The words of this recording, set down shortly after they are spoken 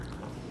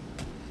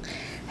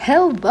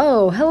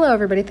Hello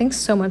everybody. Thanks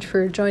so much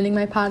for joining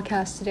my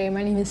podcast today.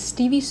 My name is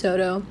Stevie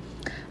Soto.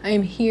 I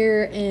am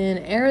here in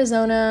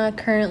Arizona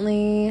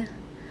currently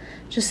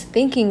just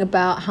thinking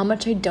about how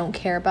much I don't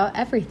care about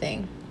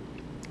everything.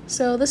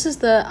 So this is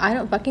the I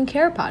Don't Fucking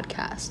Care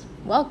podcast.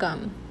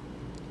 Welcome.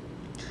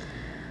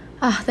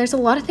 There's a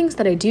lot of things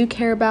that I do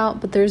care about,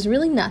 but there's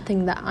really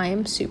nothing that I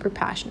am super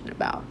passionate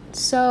about.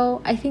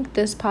 So I think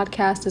this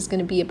podcast is going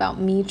to be about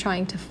me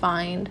trying to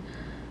find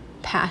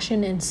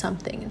passion in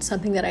something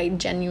that I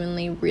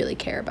genuinely really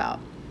care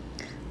about.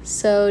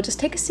 So just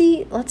take a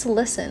seat, let's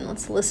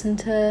listen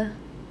to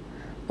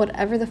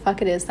whatever the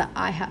fuck it is that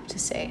I have to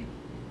say.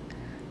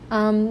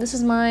 This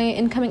is my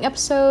incoming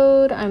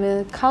episode. I'm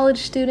a college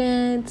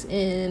student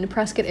in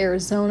Prescott,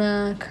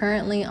 Arizona,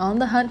 currently on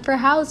the hunt for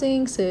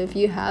housing, so if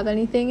you have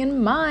anything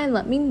in mind,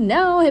 let me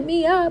know, hit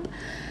me up.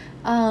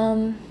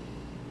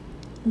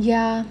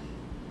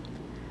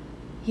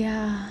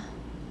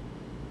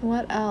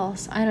 What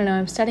else? I don't know.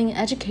 I'm studying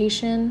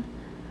education.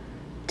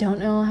 Don't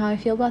know how I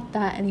feel about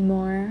that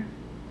anymore.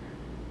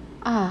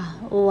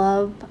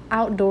 Love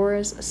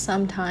outdoors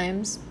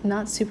sometimes.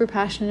 Not super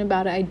passionate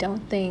about it, I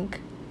don't think.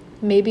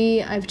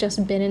 Maybe I've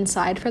just been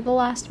inside for the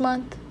last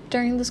month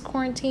during this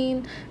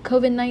quarantine,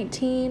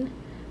 COVID-19,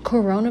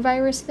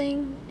 coronavirus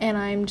thing, and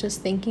I'm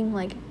just thinking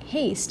like,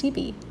 hey,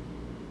 Stevie,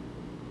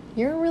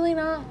 you're really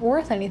not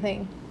worth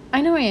anything. I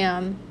know I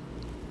am.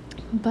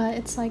 But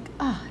it's like,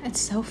 it's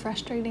so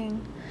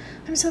frustrating.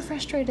 I'm so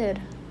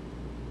frustrated.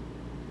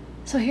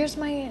 So here's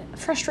my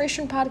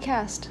frustration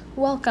podcast.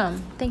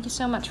 Welcome. Thank you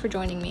so much for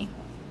joining me.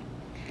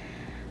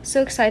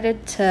 So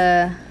excited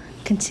to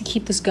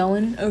keep this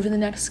going over the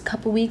next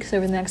couple weeks,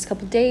 over the next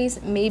couple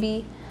days.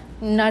 Maybe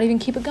not even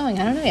keep it going.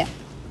 I don't know yet.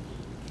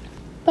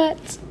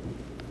 But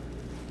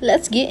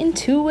let's get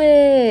into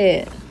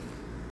it.